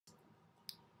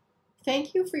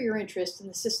Thank you for your interest in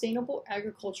the Sustainable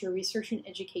Agriculture Research and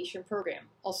Education Program,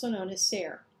 also known as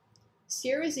SARE.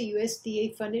 SARE is a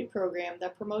USDA-funded program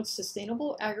that promotes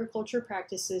sustainable agriculture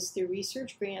practices through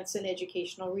research grants and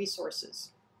educational resources.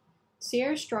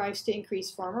 SARE strives to increase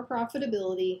farmer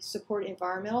profitability, support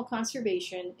environmental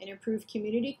conservation, and improve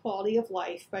community quality of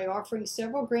life by offering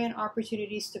several grant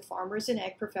opportunities to farmers and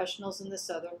ag professionals in the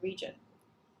southern region.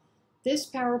 This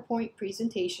PowerPoint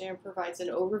presentation provides an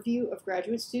overview of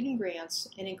graduate student grants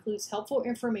and includes helpful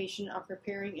information on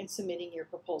preparing and submitting your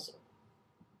proposal.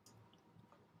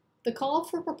 The call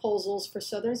for proposals for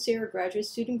Southern SARE graduate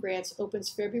student grants opens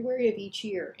February of each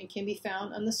year and can be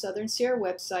found on the Southern SARE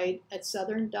website at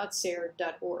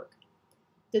southern.sare.org.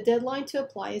 The deadline to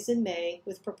apply is in May,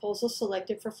 with proposals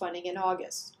selected for funding in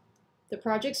August. The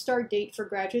project start date for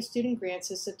graduate student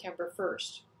grants is September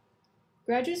 1st.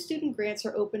 Graduate student grants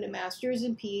are open to master's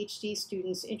and PhD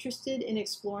students interested in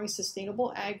exploring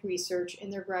sustainable ag research in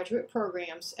their graduate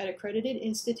programs at accredited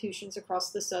institutions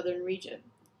across the southern region.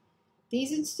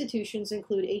 These institutions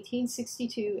include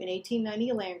 1862 and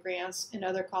 1890 land grants and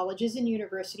other colleges and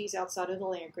universities outside of the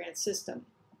land grant system.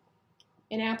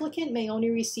 An applicant may only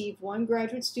receive one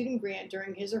graduate student grant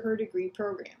during his or her degree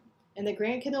program, and the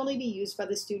grant can only be used by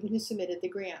the student who submitted the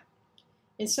grant.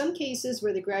 In some cases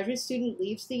where the graduate student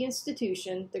leaves the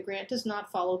institution, the grant does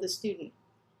not follow the student.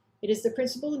 It is the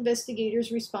principal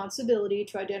investigator's responsibility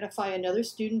to identify another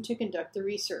student to conduct the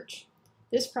research.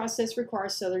 This process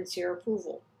requires Southern SARE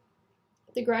approval.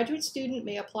 The graduate student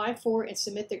may apply for and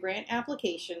submit the grant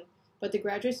application, but the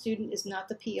graduate student is not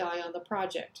the PI on the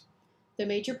project. The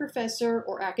major professor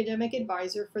or academic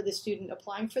advisor for the student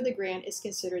applying for the grant is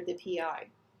considered the PI.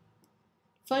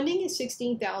 Funding is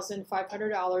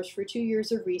 $16,500 for 2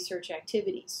 years of research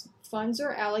activities. Funds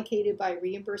are allocated by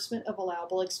reimbursement of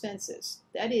allowable expenses.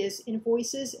 That is,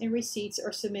 invoices and receipts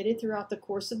are submitted throughout the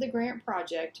course of the grant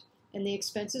project, and the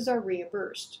expenses are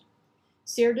reimbursed.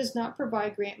 SARE does not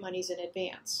provide grant monies in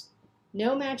advance.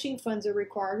 No matching funds are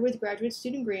required with graduate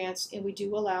student grants, and we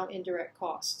do allow indirect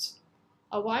costs.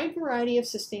 A wide variety of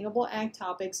sustainable ag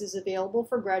topics is available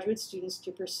for graduate students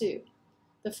to pursue.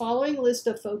 The following list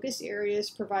of focus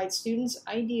areas provides students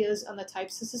ideas on the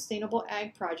types of sustainable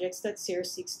ag projects that SARE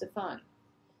seeks to fund.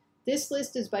 This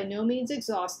list is by no means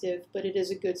exhaustive, but it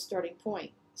is a good starting point.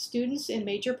 Students and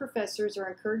major professors are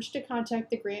encouraged to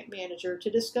contact the grant manager to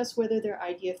discuss whether their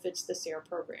idea fits the SARE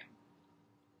program.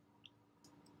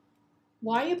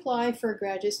 Why apply for a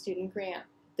graduate student grant?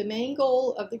 The main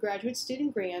goal of the graduate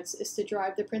student grants is to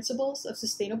drive the principles of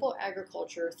sustainable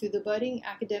agriculture through the budding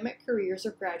academic careers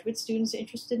of graduate students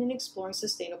interested in exploring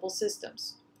sustainable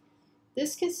systems.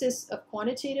 This consists of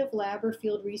quantitative lab or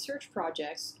field research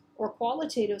projects or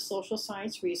qualitative social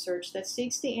science research that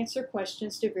seeks to answer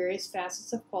questions to various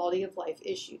facets of quality of life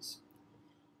issues.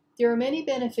 There are many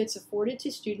benefits afforded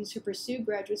to students who pursue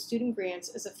graduate student grants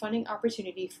as a funding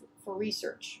opportunity for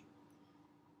research.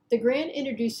 The grant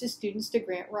introduces students to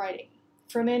grant writing.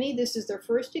 For many, this is their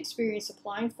first experience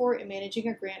applying for and managing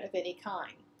a grant of any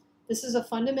kind. This is a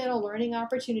fundamental learning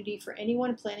opportunity for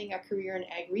anyone planning a career in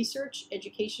ag research,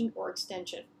 education, or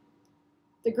extension.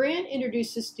 The grant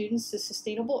introduces students to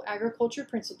sustainable agriculture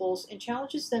principles and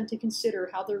challenges them to consider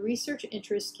how their research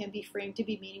interests can be framed to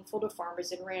be meaningful to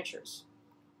farmers and ranchers.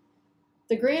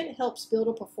 The grant helps build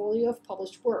a portfolio of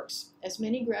published works, as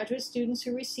many graduate students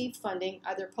who receive funding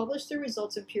either publish their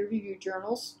results in peer-reviewed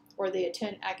journals or they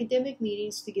attend academic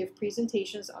meetings to give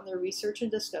presentations on their research and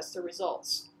discuss the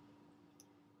results.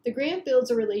 The grant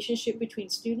builds a relationship between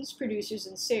students, producers,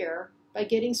 and SARE by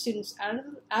getting students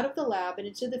out of the lab and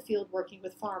into the field working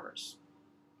with farmers.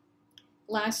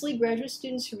 Lastly, graduate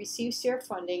students who receive SARE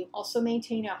funding also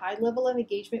maintain a high level of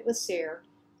engagement with SARE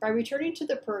by returning to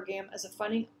the program as a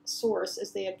funding source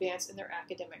as they advance in their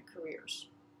academic careers.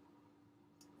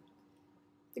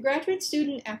 The graduate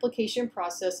student application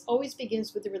process always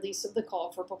begins with the release of the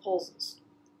call for proposals.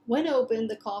 When open,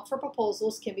 the call for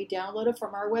proposals can be downloaded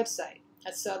from our website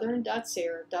at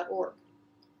southern.sare.org.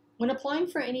 When applying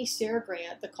for any SARE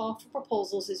grant, the call for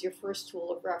proposals is your first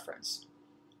tool of reference.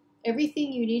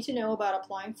 Everything you need to know about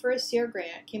applying for a SARE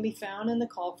grant can be found in the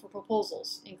call for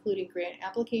proposals, including grant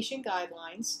application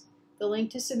guidelines, the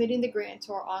link to submitting the grant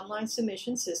to our online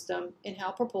submission system, and how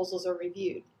proposals are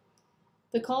reviewed.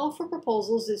 The call for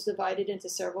proposals is divided into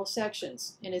several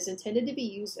sections and is intended to be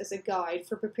used as a guide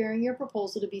for preparing your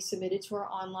proposal to be submitted to our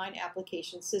online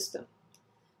application system.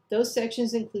 Those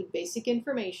sections include basic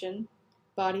information,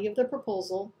 body of the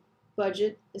proposal,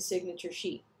 budget, and signature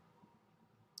sheet.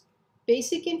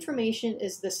 Basic information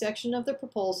is the section of the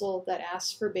proposal that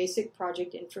asks for basic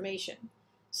project information,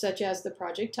 such as the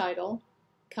project title,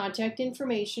 contact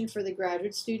information for the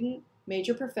graduate student,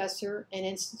 major professor, and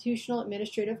institutional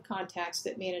administrative contacts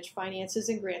that manage finances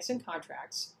and grants and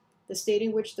contracts, the state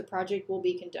in which the project will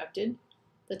be conducted,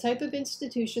 the type of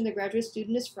institution the graduate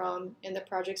student is from, and the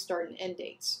project start and end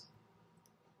dates.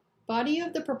 Body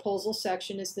of the proposal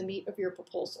section is the meat of your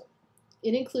proposal.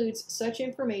 It includes such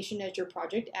information as your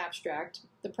project abstract,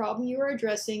 the problem you are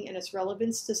addressing and its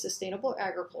relevance to sustainable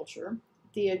agriculture,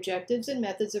 the objectives and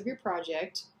methods of your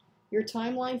project, your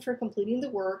timeline for completing the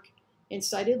work, and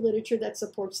cited literature that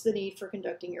supports the need for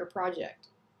conducting your project.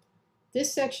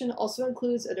 This section also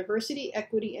includes a diversity,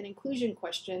 equity, and inclusion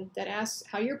question that asks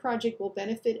how your project will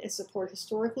benefit and support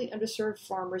historically underserved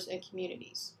farmers and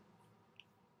communities.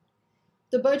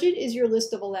 The budget is your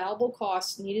list of allowable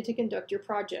costs needed to conduct your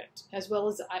project, as well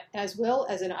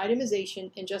as an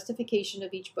itemization and justification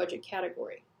of each budget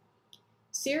category.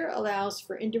 SARE allows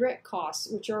for indirect costs,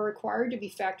 which are required to be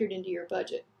factored into your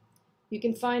budget. You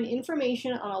can find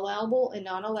information on allowable and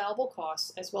non-allowable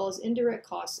costs, as well as indirect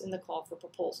costs in the call for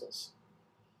proposals.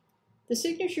 The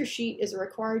signature sheet is a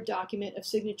required document of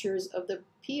signatures of the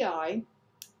PI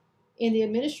and the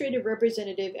administrative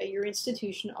representative at your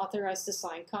institution authorized to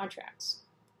sign contracts.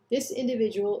 This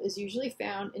individual is usually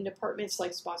found in departments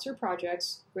like sponsor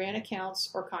projects, grant accounts,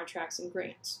 or contracts and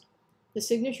grants. The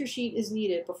signature sheet is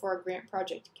needed before a grant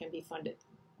project can be funded.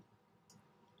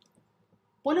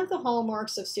 One of the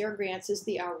hallmarks of SARE grants is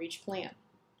the outreach plan.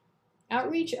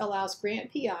 Outreach allows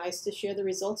grant PIs to share the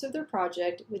results of their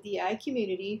project with the ag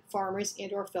community, farmers,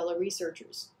 and/or fellow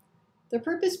researchers. The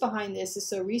purpose behind this is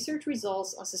so research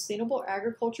results on sustainable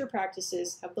agriculture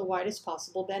practices have the widest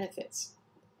possible benefits.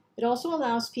 It also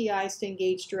allows PIs to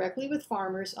engage directly with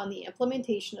farmers on the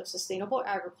implementation of sustainable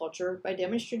agriculture by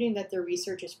demonstrating that their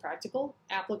research is practical,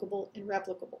 applicable, and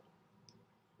replicable.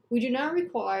 We do not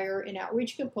require an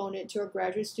outreach component to a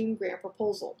graduate student grant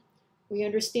proposal. We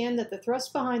understand that the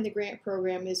thrust behind the grant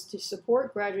program is to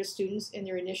support graduate students in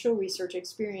their initial research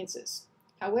experiences.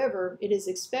 However, it is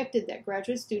expected that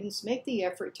graduate students make the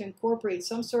effort to incorporate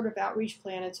some sort of outreach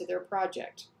plan into their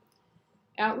project.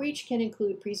 Outreach can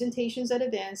include presentations at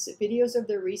events, videos of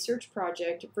their research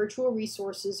project, virtual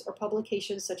resources, or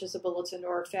publications such as a bulletin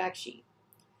or a fact sheet.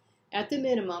 At the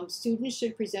minimum, students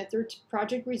should present their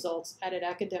project results at an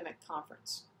academic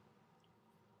conference.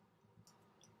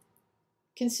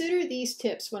 Consider these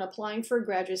tips when applying for a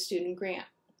graduate student grant.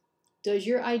 Does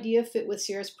your idea fit with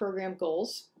SARE's program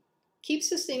goals? Keep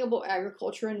sustainable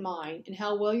agriculture in mind and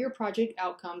how well your project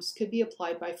outcomes could be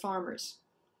applied by farmers.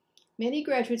 Many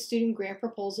graduate student grant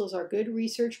proposals are good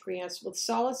research grants with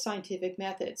solid scientific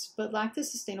methods, but lack the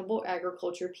sustainable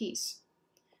agriculture piece.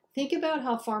 Think about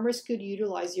how farmers could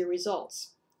utilize your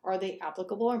results. Are they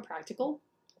applicable and practical?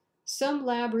 Some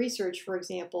lab research, for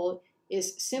example,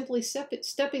 is simply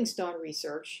stepping stone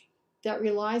research that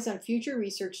relies on future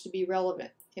research to be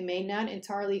relevant and may not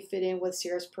entirely fit in with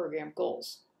SARE's program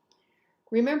goals.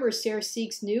 Remember, SARE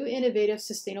seeks new innovative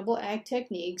sustainable ag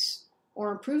techniques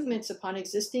or improvements upon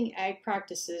existing ag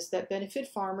practices that benefit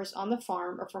farmers on the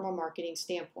farm or from a marketing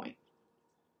standpoint.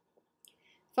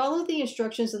 Follow the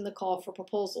instructions in the call for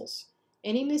proposals.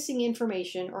 Any missing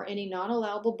information or any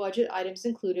non-allowable budget items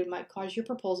included might cause your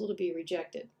proposal to be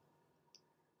rejected.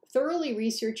 Thoroughly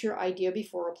research your idea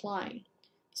before applying.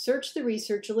 Search the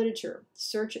research literature.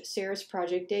 Search SARE's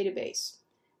project database.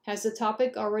 Has the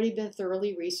topic already been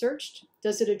thoroughly researched?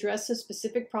 Does it address a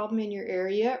specific problem in your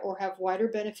area or have wider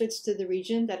benefits to the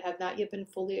region that have not yet been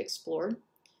fully explored?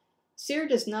 SARE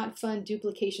does not fund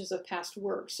duplications of past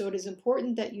work, so it is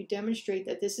important that you demonstrate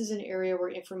that this is an area where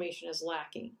information is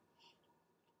lacking.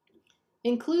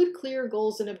 Include clear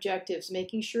goals and objectives,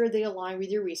 making sure they align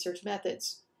with your research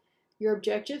methods. Your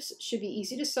objectives should be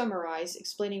easy to summarize,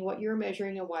 explaining what you're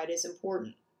measuring and why it is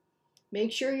important.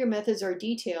 Make sure your methods are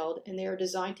detailed and they are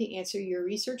designed to answer your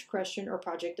research question or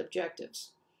project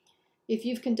objectives. If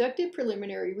you've conducted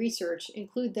preliminary research,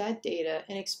 include that data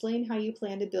and explain how you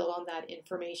plan to build on that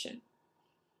information.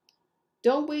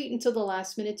 Don't wait until the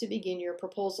last minute to begin your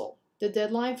proposal. The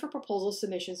deadline for proposal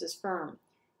submissions is firm.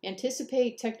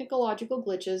 Anticipate technological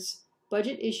glitches,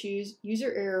 budget issues,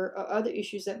 user error, or other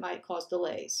issues that might cause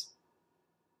delays.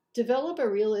 Develop a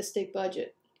realistic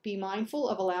budget. Be mindful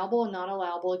of allowable and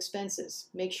non-allowable expenses.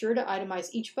 Make sure to itemize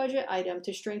each budget item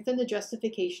to strengthen the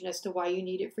justification as to why you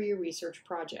need it for your research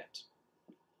project.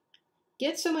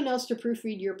 Get someone else to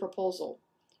proofread your proposal.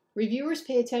 Reviewers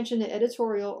pay attention to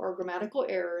editorial or grammatical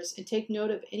errors and take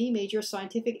note of any major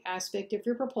scientific aspect of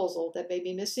your proposal that may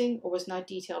be missing or was not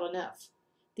detailed enough.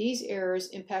 These errors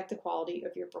impact the quality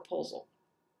of your proposal.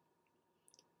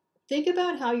 Think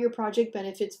about how your project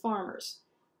benefits farmers.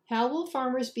 How will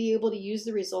farmers be able to use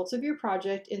the results of your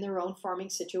project in their own farming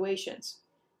situations?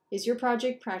 Is your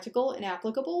project practical and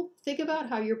applicable? Think about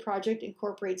how your project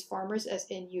incorporates farmers as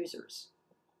end users.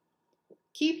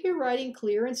 Keep your writing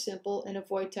clear and simple and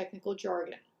avoid technical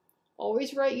jargon.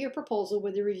 Always write your proposal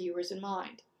with the reviewers in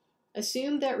mind.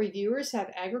 Assume that reviewers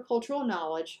have agricultural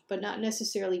knowledge, but not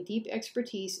necessarily deep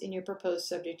expertise in your proposed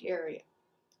subject area.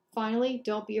 Finally,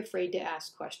 don't be afraid to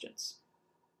ask questions.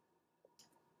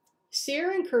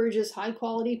 SARE encourages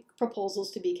high-quality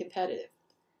proposals to be competitive.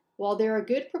 While there are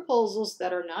good proposals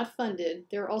that are not funded,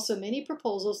 there are also many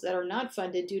proposals that are not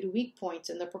funded due to weak points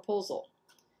in the proposal.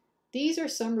 These are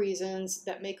some reasons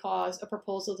that may cause a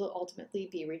proposal to ultimately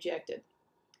be rejected.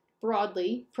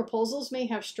 Broadly, proposals may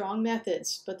have strong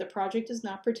methods, but the project does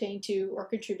not pertain to or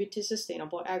contribute to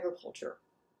sustainable agriculture.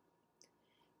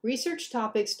 Research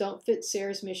topics don't fit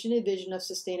SARE's mission and vision of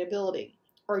sustainability,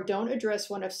 or don't address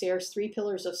one of SARE's 3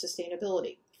 pillars of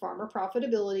sustainability: farmer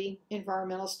profitability,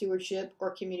 environmental stewardship,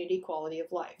 or community quality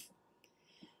of life.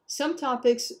 Some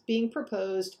topics being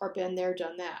proposed are been there,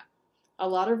 done that. A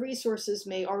lot of resources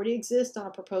may already exist on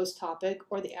a proposed topic,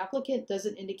 or the applicant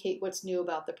doesn't indicate what's new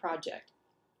about the project.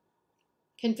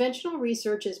 Conventional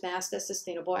research is masked as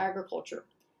sustainable agriculture.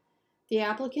 The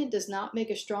applicant does not make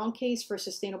a strong case for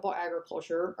sustainable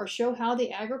agriculture or show how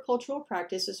the agricultural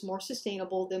practice is more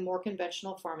sustainable than more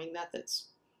conventional farming methods.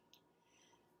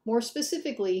 More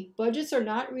specifically, budgets are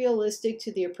not realistic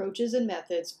to the approaches and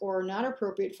methods or are not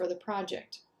appropriate for the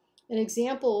project. An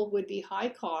example would be high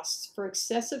costs for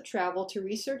excessive travel to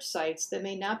research sites that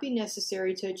may not be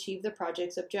necessary to achieve the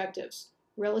project's objectives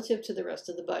relative to the rest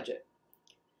of the budget.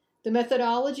 The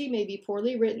methodology may be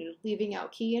poorly written, leaving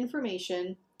out key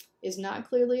information, is not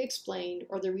clearly explained,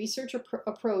 or the research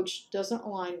approach doesn't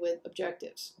align with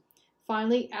objectives.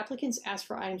 Finally, applicants ask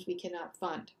for items we cannot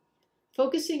fund.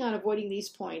 Focusing on avoiding these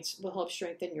points will help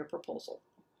strengthen your proposal.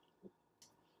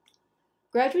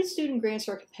 Graduate student grants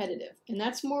are competitive, and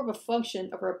that's more of a function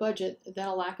of our budget than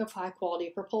a lack of high-quality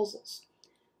proposals.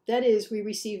 That is, we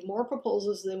receive more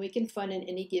proposals than we can fund in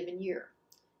any given year.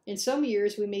 In some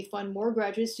years, we may fund more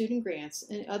graduate student grants,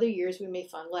 and in other years, we may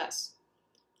fund less.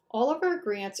 All of our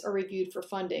grants are reviewed for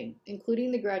funding,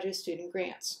 including the graduate student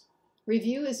grants.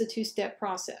 Review is a 2-step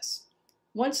process.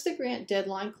 Once the grant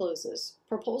deadline closes,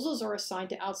 proposals are assigned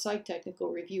to outside technical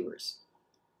reviewers.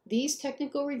 These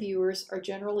technical reviewers are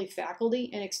generally faculty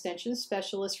and extension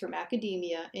specialists from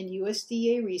academia and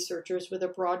USDA researchers with a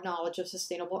broad knowledge of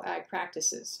sustainable ag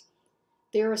practices.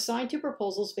 They are assigned to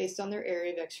proposals based on their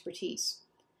area of expertise.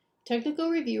 Technical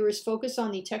reviewers focus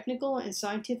on the technical and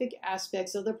scientific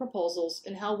aspects of the proposals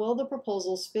and how well the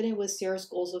proposals fit in with SARE's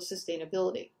goals of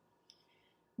sustainability.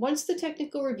 Once the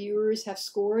technical reviewers have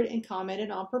scored and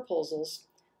commented on proposals,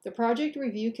 the Project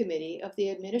Review Committee of the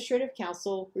Administrative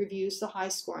Council reviews the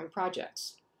high-scoring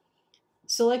projects.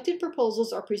 Selected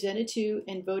proposals are presented to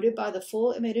and voted by the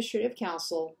full Administrative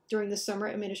Council during the Summer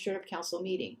Administrative Council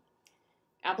meeting.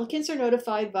 Applicants are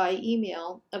notified by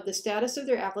email of the status of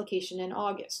their application in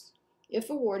August. If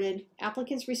awarded,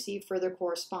 applicants receive further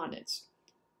correspondence.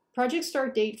 Project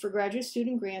start date for graduate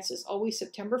student grants is always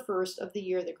September 1st of the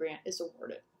year the grant is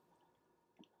awarded.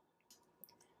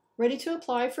 Ready to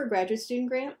apply for a graduate student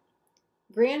grant?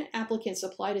 Grant applicants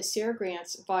apply to SARE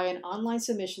grants via an online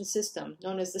submission system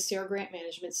known as the SARE Grant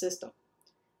Management System.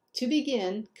 To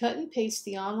begin, cut and paste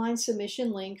the online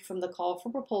submission link from the call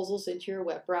for proposals into your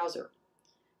web browser.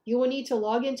 You will need to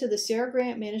log into the SARE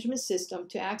Grant Management System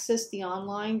to access the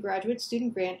online graduate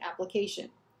student grant application.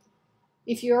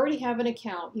 If you already have an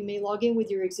account, you may log in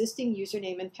with your existing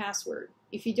username and password.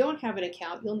 If you don't have an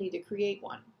account, you'll need to create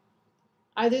one.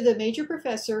 Either the major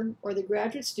professor or the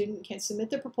graduate student can submit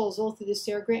the proposal through the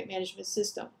SARE Grant Management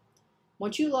System.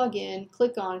 Once you log in,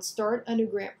 click on Start a New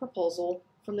Grant Proposal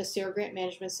from the SARE Grant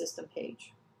Management System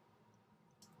page.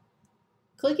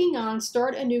 Clicking on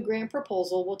Start a New Grant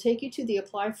Proposal will take you to the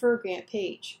Apply for a Grant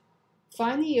page.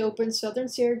 Find the open Southern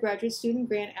SARE Graduate Student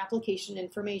Grant application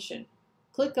information.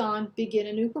 Click on Begin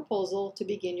a New Proposal to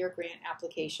begin your grant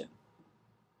application.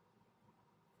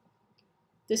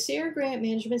 The SARE Grant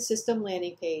Management System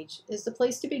landing page is the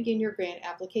place to begin your grant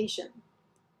application.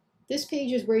 This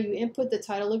page is where you input the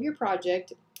title of your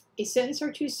project, a sentence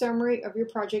or two summary of your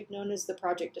project known as the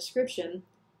project description,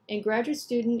 and graduate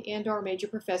student and/or major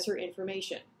professor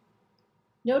information.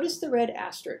 Notice the red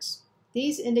asterisks.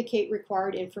 These indicate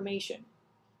required information.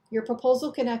 Your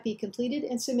proposal cannot be completed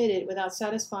and submitted without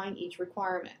satisfying each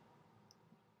requirement.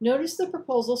 Notice the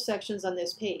proposal sections on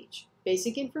this page: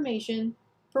 Basic Information,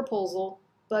 Proposal,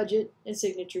 Budget, and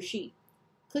Signature Sheet.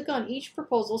 Click on each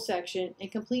proposal section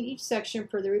and complete each section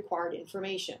per the required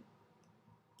information.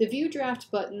 The View Draft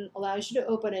button allows you to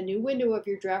open a new window of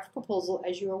your draft proposal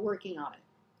as you are working on it.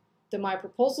 The My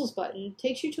Proposals button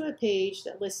takes you to a page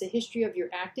that lists the history of your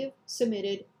active,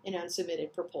 submitted, and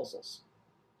unsubmitted proposals.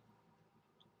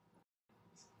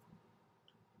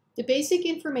 The Basic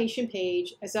Information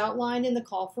page, as outlined in the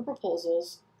Call for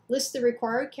Proposals, lists the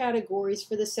required categories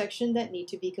for the section that need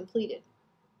to be completed.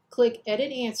 Click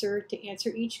Edit Answer to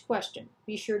answer each question.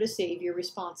 Be sure to save your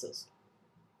responses.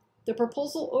 The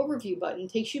Proposal Overview button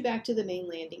takes you back to the main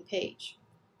landing page.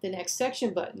 The Next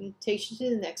Section button takes you to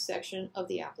the next section of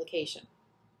the application.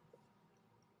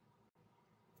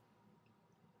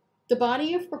 The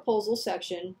Body of Proposal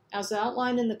section, as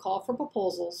outlined in the Call for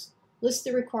Proposals, lists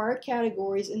the required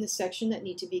categories in the section that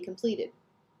need to be completed.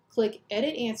 Click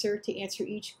Edit Answer to answer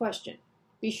each question.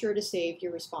 Be sure to save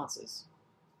your responses.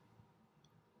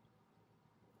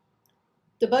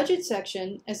 The Budget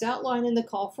section, as outlined in the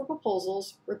Call for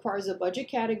Proposals, requires a budget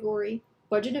category,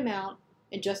 budget amount,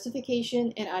 and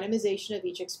justification and itemization of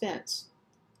each expense.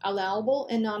 Allowable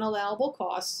and non-allowable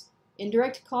costs,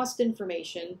 indirect cost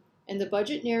information, and the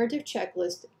budget narrative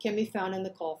checklist can be found in the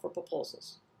Call for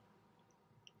Proposals.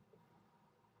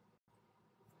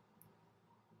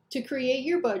 To create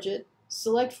your budget,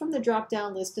 select from the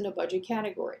drop-down list in a budget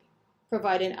category.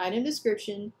 Provide an item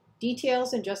description,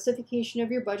 details and justification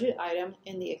of your budget item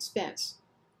and the expense.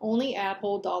 Only add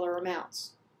whole dollar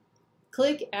amounts.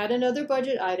 Click Add another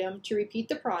budget item to repeat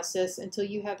the process until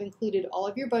you have included all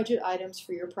of your budget items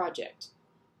for your project.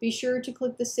 Be sure to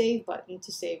click the Save button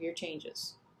to save your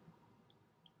changes.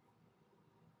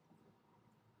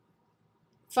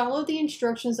 Follow the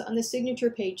instructions on the Signature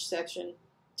Page section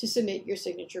to submit your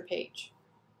signature page.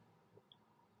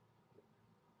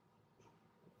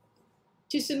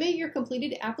 To submit your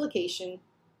completed application,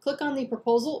 click on the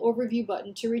Proposal Overview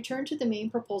button to return to the main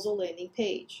proposal landing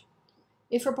page.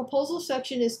 If a proposal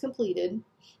section is completed,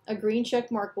 a green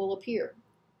check mark will appear,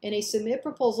 and a Submit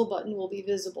Proposal button will be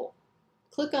visible.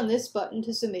 Click on this button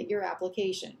to submit your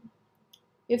application.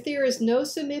 If there is no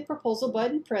Submit Proposal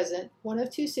button present, one of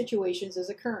two situations is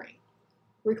occurring.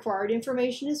 Required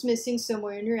information is missing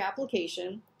somewhere in your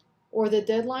application, or the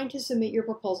deadline to submit your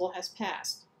proposal has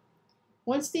passed.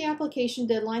 Once the application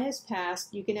deadline has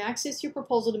passed, you can access your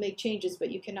proposal to make changes, but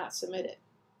you cannot submit it.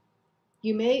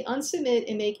 You may unsubmit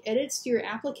and make edits to your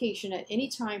application at any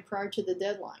time prior to the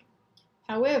deadline.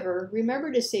 However,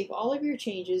 remember to save all of your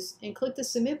changes and click the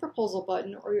Submit Proposal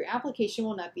button or your application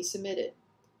will not be submitted.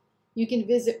 You can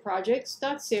visit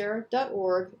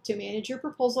projects.sara.org to manage your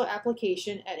proposal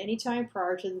application at any time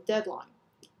prior to the deadline.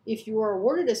 If you are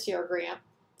awarded a SARA grant,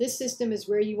 this system is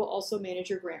where you will also manage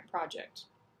your grant project.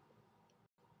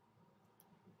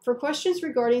 For questions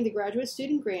regarding the graduate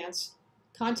student grants,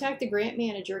 contact the grant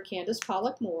manager, Candace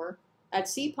Pollock Moore, at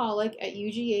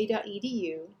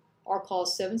cpollock@uga.edu or call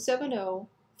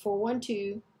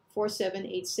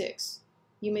 770-412-4786.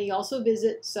 You may also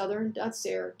visit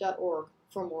southern.sara.org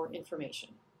for more information.